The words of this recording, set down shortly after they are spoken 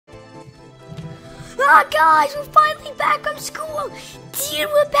Ah, guys, we're finally back from school. Dude,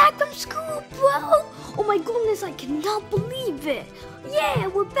 we're back from school, bro. Oh my goodness, I cannot believe it. Yeah,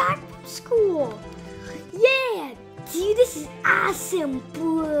 we're back from school. Yeah, dude, this is awesome,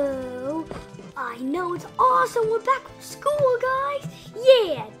 bro. I know, it's awesome. We're back from school, guys.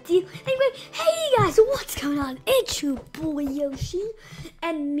 Yeah, dude. Anyway, hey, guys, what's going on? It's your boy, Yoshi.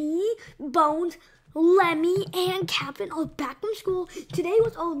 And me, Bones, Lemmy, and Captain are back from school. Today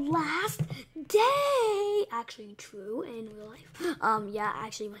was our last day. Actually, true in real life. Yeah,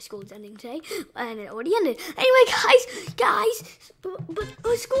 actually, my school is ending today, and it already ended. Anyway, guys, but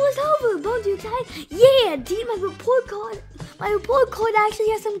our school is over. Bones, you excited? Yeah, dude, my report card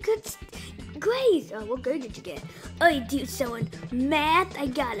actually has some good grades. What grade did you get? Dude, so in math, I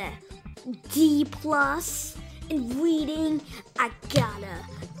got a D+. In reading, I got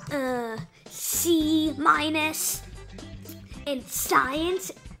a C-. In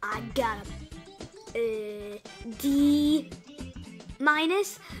science, I got a D-.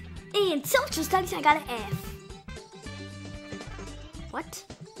 In social studies, I got an F. What?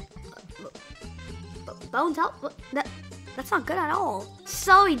 Bones out? That's not good at all.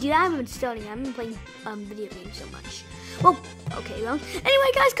 Sorry, dude, I haven't been studying. I haven't been playing video games so much. Well, okay, well.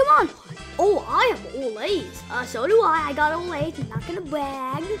 Anyway, guys, come on. Oh, I have all A's. So do I. I got all A's. I'm not gonna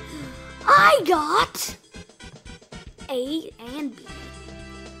brag. I got A and B.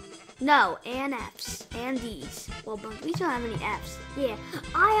 No, and F's and D's. Well, but we don't have any F's. Yeah,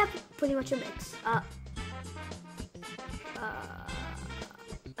 I have pretty much a mix. Oh,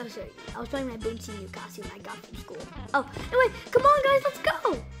 sorry. I was wearing my Boomsy new costume I got from school. Oh, anyway, come on, guys, let's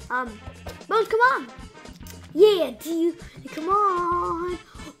go. Bones, come on. Yeah, dude, come on.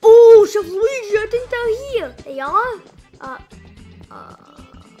 Oh, Chef Luigi, I think they're here. They are?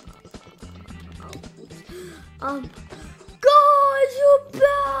 Guys, you're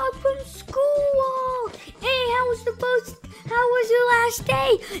back from school. Hey, how was your last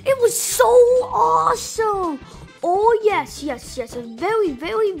day? It was so awesome. Oh, yes, it's very,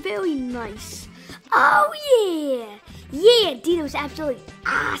 very, very nice. Oh, yeah. Yeah, dude, it was absolutely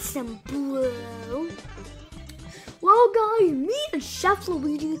awesome, bro. Well, guys, me and Chef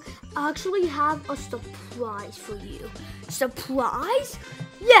Luigi actually have a surprise for you. Surprise?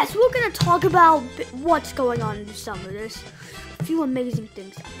 Yes, we're going to talk about what's going on in the summer. There's a few amazing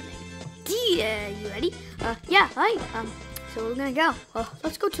things happening. You ready? Yeah, hi. So we're gonna go.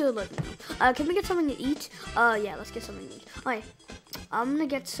 Let's go to the living room. Can we get something to eat? Yeah, let's get something to eat. Alright, I'm gonna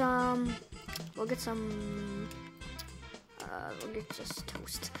get some. We'll get just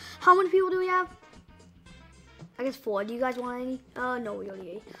toast. How many people do we have? I guess 4. Do you guys want any? No, we already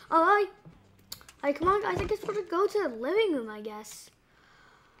ate. Alright. Alright, come on, guys. I guess we'll just go to the living room, I guess.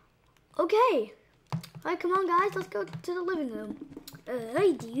 Okay. Alright, come on, guys. Let's go to the living room.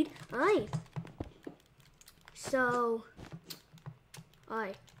 Hey, dude. Alright. So,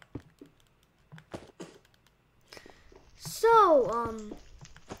 alright. So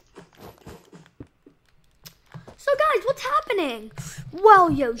guys, what's happening?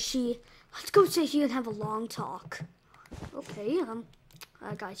 Well, Yoshi, let's go sit here and have a long talk. Okay,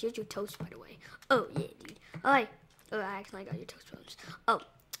 guys, here's your toast, by the way. Oh, yeah, dude. Alright. Oh, I actually got your toast rolls. Oh,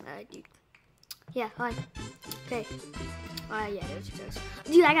 alright, dude. Yeah, alright. Okay. Alright, yeah, there's your toast.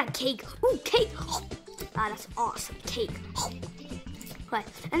 Dude, I got cake. Ooh, cake. Oh. That's awesome. Cake. Oh. Right.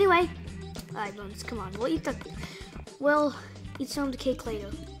 Anyway. Alright, Bones, come on. We'll eat some of the cake later.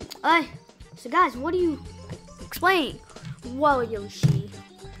 Alright. So, guys, what do you explain? Well, Yoshi.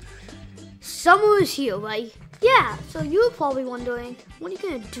 Summer is here, right? Yeah. So, you're probably wondering, what are you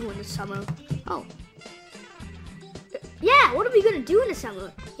going to do in the summer? Oh. Yeah, what are we going to do in the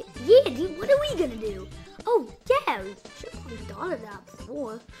summer? Yeah, dude, what are we going to do? Oh, yeah. We should have probably thought of that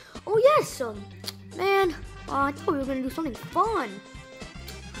before. Oh, yes. Man, I thought we were going to do something fun.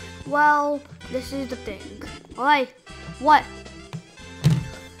 Well, this is the thing. Alright, what?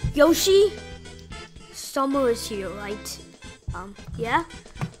 Yoshi, summer is here, right? Yeah?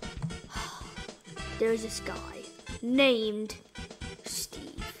 There's this guy named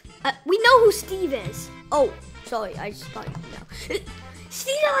Steve. We know who Steve is. Oh, sorry, I just thought you know.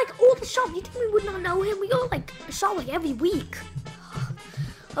 Steve at like all the shop. You think we would not know him? We go like shop like every week.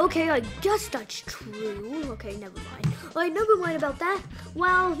 Okay, I guess that's true. Okay, never mind. Alright, never mind about that.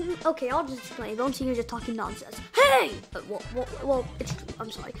 Well, okay, I'll just explain. Don't see you're just talking nonsense. Hey! Well, it's true. I'm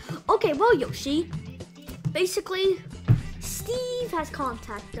sorry. Okay, well, Yoshi. Basically, Steve has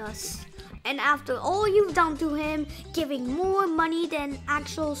contacted us. And after all you've done to him, giving more money than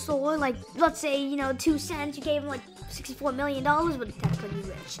actual store, like, let's say, 2 cents, you gave him like $64 million, but that's pretty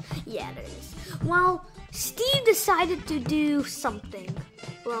rich. Yeah, there is. Well, Steve decided to do something.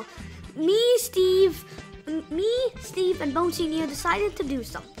 Well, me, Steve, and Bone Senior decided to do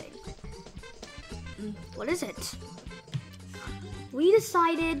something. What is it? We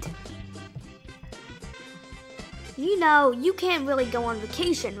decided, you know, you can't really go on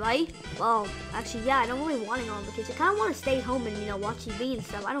vacation, right? Well, actually, yeah, I don't really want to go on vacation. I kind of want to stay home and, you know, watch TV and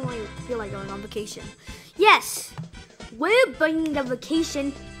stuff. I don't really feel like going on vacation. Yes, we're bringing the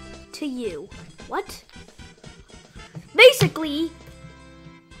vacation to you. What? Basically,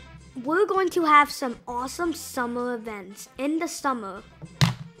 we're going to have some awesome summer events in the summer.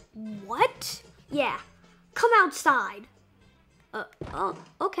 What? Yeah, come outside. Oh,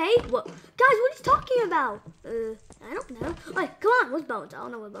 okay. Well, guys, what are you talking about? I don't know. Wait, come on. What's Bones? I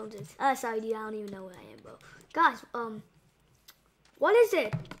don't know what Bones is. Sorry, dude. I don't even know where I am, bro. Guys, what is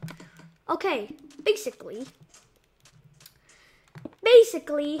it? Okay, basically,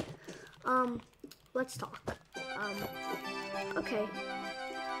 let's talk. Okay.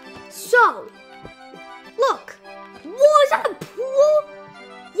 So, look. Was that a pool?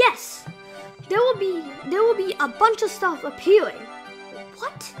 Yes. There will be a bunch of stuff appearing.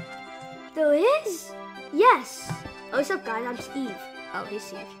 What? There is? Yes. Oh, what's up, guys? I'm Steve. Oh, hey,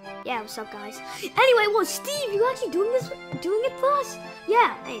 Steve. Yeah, what's up, guys? Anyway, well, Steve, you actually doing it for us?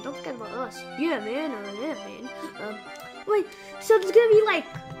 Yeah. Hey, don't forget about us. Yeah, man. Yeah, man. Wait. So there's gonna be like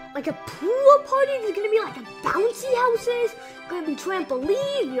a pool party. There's gonna be like a bouncy houses. Gonna be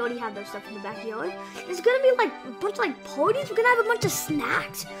trampolines. We already have those stuff in the backyard. There's gonna be like a bunch of like parties. We're gonna have a bunch of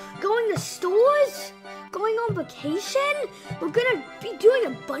snacks. Going to stores. Going on vacation. We're gonna be doing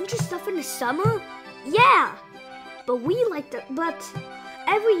a bunch of stuff in the summer. Yeah. But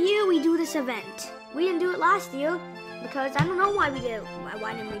every year we do this event. We didn't do it last year because I don't know why we did it.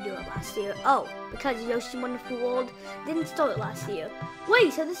 Why didn't we do it last year? Oh, because Yoshis Wonderful World didn't start last year.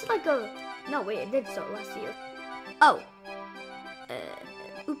 Wait, so this is like a... No, wait, it did start last year. Oh.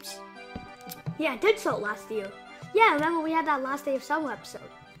 Oops. Yeah, it did start last year. Yeah, remember we had that last day of summer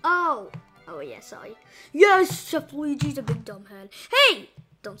episode. Oh. Oh, yeah, sorry. Yes, Chef Luigi's a big dumbhead. Hey!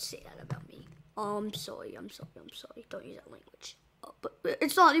 Don't say that about me. I'm sorry. Don't use that language. But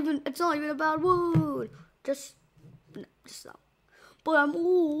it's not even a bad word. Just stop. But I'm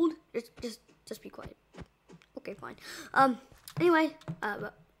old. Just be quiet. Okay, fine. Anyway,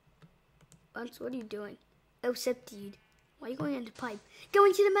 Bunce, what are you doing? Oh, Septide. Why are you going into pipe?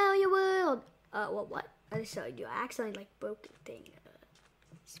 Going to the Mario World. Well, what? I sorry, dude. I accidentally broke the thing.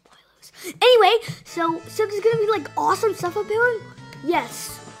 Spoilers. Anyway, so there's gonna be like awesome stuff up here.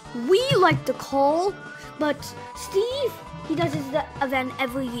 Yes, we like to call, but Steve, he does his event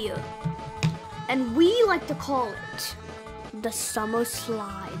every year, and we like to call it the Summer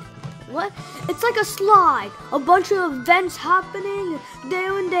Slide. What? It's like a slide, a bunch of events happening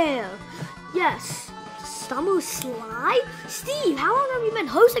there and there. Yes, Summer Slide. Steve, how long have you been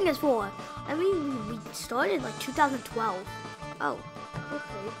hosting this for? I mean, we started like 2012. Oh,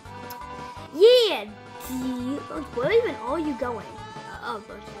 okay. Yeah, dude. Where even are you going? Oh,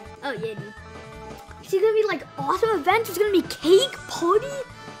 yeah, dude. It's gonna be like awesome events. It's gonna be cake party.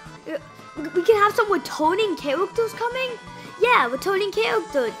 We can have some returning characters coming. Yeah, returning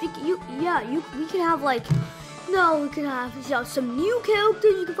characters. We can have like, no, we can have some new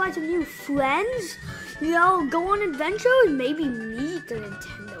characters. You can find some new friends. You know, go on adventures. Maybe meet the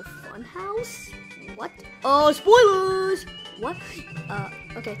Nintendo Funhouse. What? Oh, spoilers. What?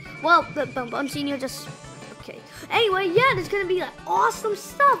 Okay. Well, I'm seeing you just... Okay. Anyway, yeah, there's going to be like awesome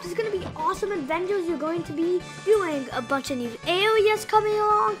stuff. There's going to be awesome adventures. You're going to be doing a bunch of new areas coming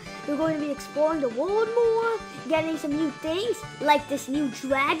along. You're going to be exploring the world more. Getting some new things. Like this new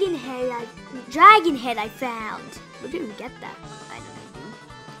dragon head I found. Where did we get that? I don't know.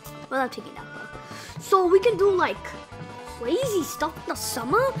 Well, I'm taking that one. So we can do like... crazy stuff in the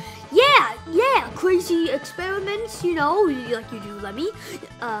summer? Yeah, crazy experiments, you know, like you do, Lemmy.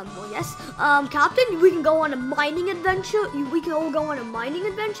 Well, yes. Captain, we can go on a mining adventure. We can all go on a mining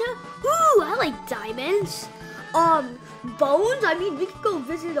adventure. Ooh, I like diamonds. Bones, I mean, we could go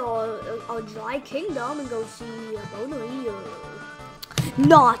visit our dry kingdom and go see Bonery or...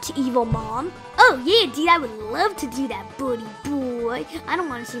 Not evil mom. Oh, yeah, dude, I would love to do that, buddy boy. I don't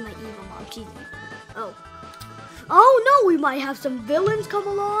want to see my evil mom. She's evil. Oh no, we might have some villains come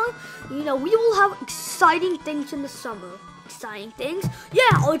along. You know, we will have exciting things in the summer. Exciting things.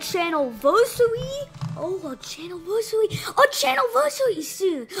 Yeah, our channelversary. Oh, our channelversary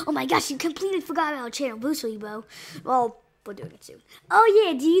soon. Oh my gosh, you completely forgot about our channelversary, bro. Well, we're doing it soon. Oh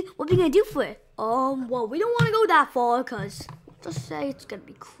yeah, dude. What are we gonna do for it? Well, we don't want to go that far, cause just say it's gonna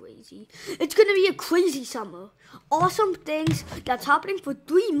be crazy. It's gonna be a crazy summer. Awesome things that's happening for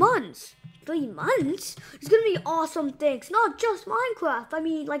 3 months. 3 months? It's gonna be awesome things. Not just Minecraft. I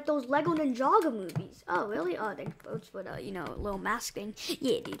mean, like those Lego Ninjago movies. Oh, really? Oh, they both with a, a little mask thing.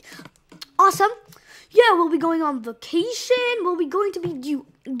 Yeah, dude. Awesome. Yeah, we'll be going on vacation. We'll be going to be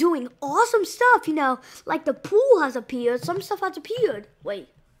doing awesome stuff, like the pool has appeared. Some stuff has appeared. Wait.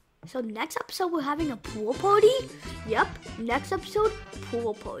 So next episode, we're having a pool party? Yep, next episode,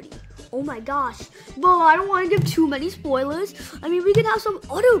 pool party. Oh my gosh. Well, I don't want to give too many spoilers. I mean, we can have some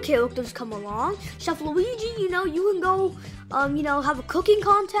other characters come along. Chef Luigi, you can go, have a cooking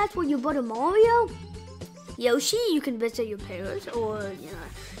contest with your brother Mario. Yoshi, you can visit your parents, or,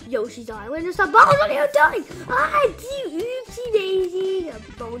 Yoshi's Island or something. Bones, what are you doing? Oopsie daisy.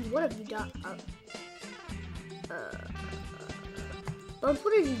 Bones, what have you done? Bones,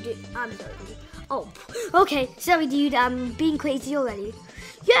 what did you do? I'm sorry. Oh, okay. Sorry, dude. I'm being crazy already.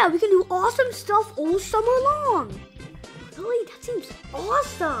 Yeah, we can do awesome stuff all summer long. Really? That seems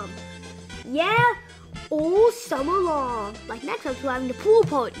awesome. Yeah, all summer long. Like next episode, we're having the pool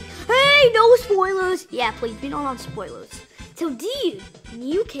party. Hey, no spoilers. Yeah, please, we don't want spoilers. So, dude,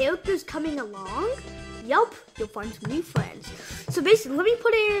 new characters coming along? Yup, you'll find some new friends. So basically, let me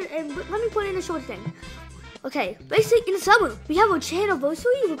put in a short thing. Okay, basically in the summer, we have our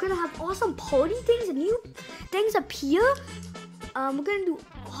channelversary. We're gonna have awesome party things and new things appear. We're gonna do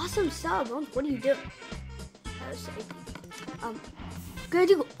awesome stuff. What do you do? We're gonna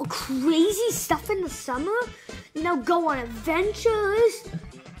do crazy stuff in the summer. Go on adventures.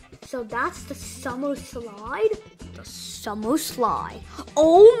 So that's the summer slide. The summer slide.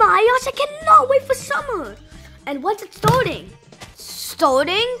 Oh my gosh, I cannot wait for summer. And when's it starting?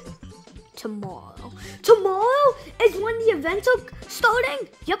 Starting tomorrow. Tomorrow is when the events are starting.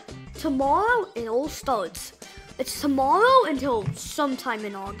 Yep, tomorrow it all starts. It's tomorrow until sometime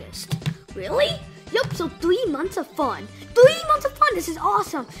in August. Really? Yep, so 3 months of fun. 3 months of fun, this is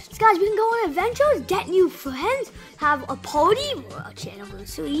awesome. So guys, we can go on adventures, get new friends, have a party, a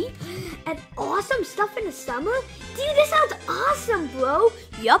channelversary, and awesome stuff in the summer. Dude, this sounds awesome, bro.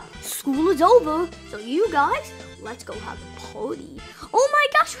 Yep, school is over. So you guys, let's go have a party. Oh my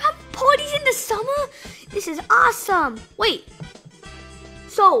gosh, we have parties in the summer? This is awesome. Wait,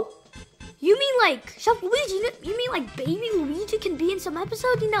 so you mean like Chef Luigi, you mean like baby Luigi can be in some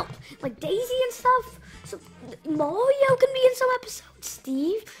episode, like Daisy and stuff? So Mario can be in some episodes.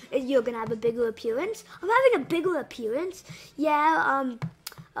 Steve, you're gonna have a bigger appearance. I'm having a bigger appearance. Yeah,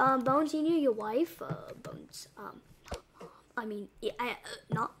 Bones, you knew your wife, Bones,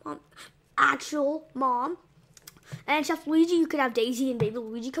 not mom, actual mom. And Chef Luigi, you could have Daisy and Baby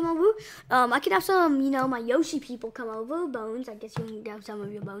Luigi come over. I could have some, my Yoshi people come over. Bones, I guess you can get some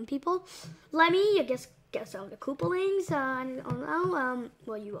of your Bone people. Lemmy, I guess get some of the Koopalings. I don't know.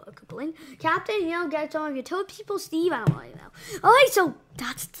 Well, you are a Koopaling. Captain, get some of your Toad people. Steve, I don't really know. Alright, so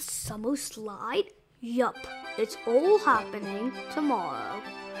that's the summer slide. Yup, it's all happening tomorrow.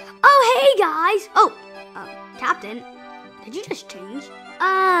 Oh, hey, guys. Oh, Captain, did you just change?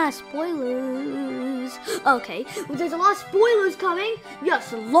 Spoilers. Okay, well, there's a lot of spoilers coming.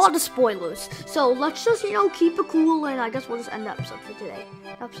 Yes, a lot of spoilers. So let's just, keep it cool, and I guess we'll just end the episode for today.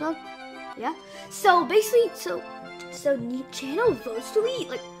 Episode? Yeah? So basically, so new channelversary,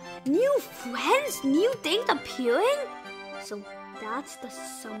 like new friends, new things appearing. So that's the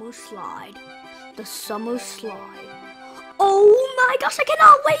summer slide. The summer slide. Oh my gosh, I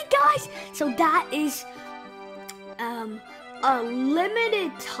cannot wait, guys. So that is, a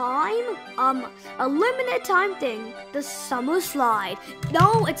limited time thing, the summer slide.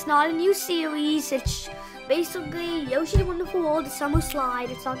 No, it's not a new series. It's basically Yoshi's Wonderful World, the summer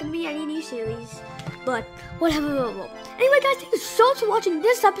slide. It's not gonna be any new series, but whatever. Anyway, guys, thank you so much for watching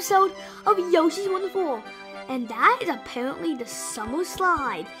this episode of Yoshi's Wonderful World. And that is apparently the summer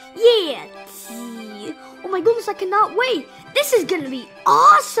slide. Yeah. Oh my goodness, I cannot wait. This is gonna be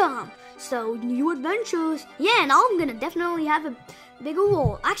awesome. So, new adventures. Yeah, and I'm gonna definitely have a bigger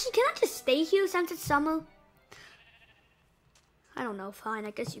role. Actually, can I just stay here since it's summer? I don't know, fine,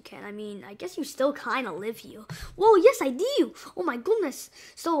 I guess you can. I mean, I guess you still kind of live here. Whoa, yes, I do. Oh my goodness.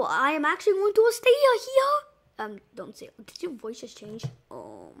 So, I am actually going to stay here. Don't say it. Did your voice just change?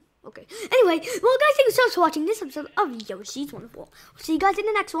 Okay. Anyway, well, guys, thank you so much for watching this episode of Yoshi's Wonderful. See you guys in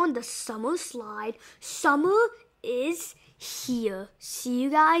the next one, the summer slide. Summer is here. See you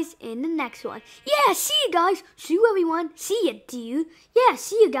guys in the next one. Yeah, see you guys. See you, everyone. See you, dude. Yeah,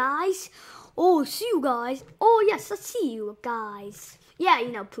 see you guys. Oh, see you guys. Oh, yes, let's see you guys. Yeah,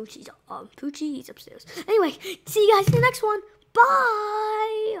 Poochie's upstairs. Anyway, see you guys in the next one.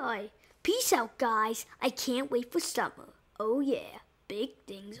 Bye. Alright, peace out, guys. I can't wait for summer. Oh, yeah. Big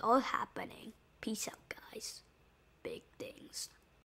things are happening. Peace out, guys. Big things.